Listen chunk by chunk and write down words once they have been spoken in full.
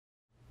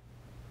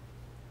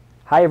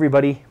Hi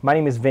everybody, my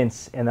name is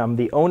Vince and I'm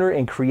the owner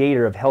and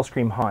creator of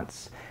Hellscream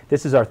Haunts.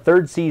 This is our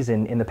third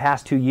season. In the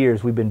past 2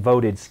 years we've been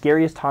voted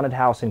Scariest Haunted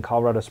House in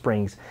Colorado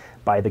Springs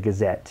by the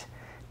Gazette.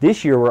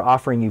 This year we're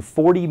offering you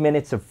 40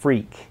 minutes of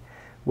freak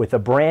with a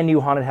brand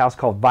new haunted house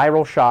called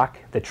Viral Shock,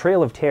 the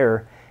Trail of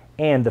Terror,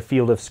 and the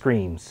Field of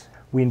Screams.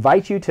 We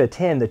invite you to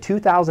attend the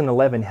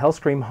 2011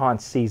 Hellscream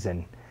Haunts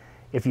season.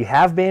 If you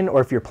have been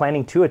or if you're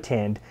planning to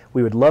attend,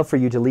 we would love for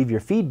you to leave your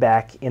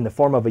feedback in the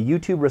form of a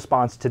YouTube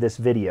response to this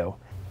video.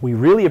 We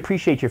really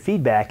appreciate your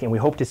feedback and we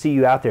hope to see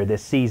you out there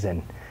this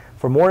season.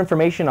 For more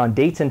information on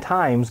dates and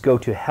times, go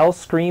to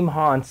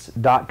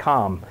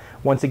hellscreamhaunts.com.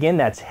 Once again,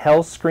 that's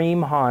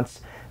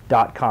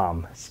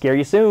hellscreamhaunts.com. Scare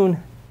you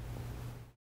soon!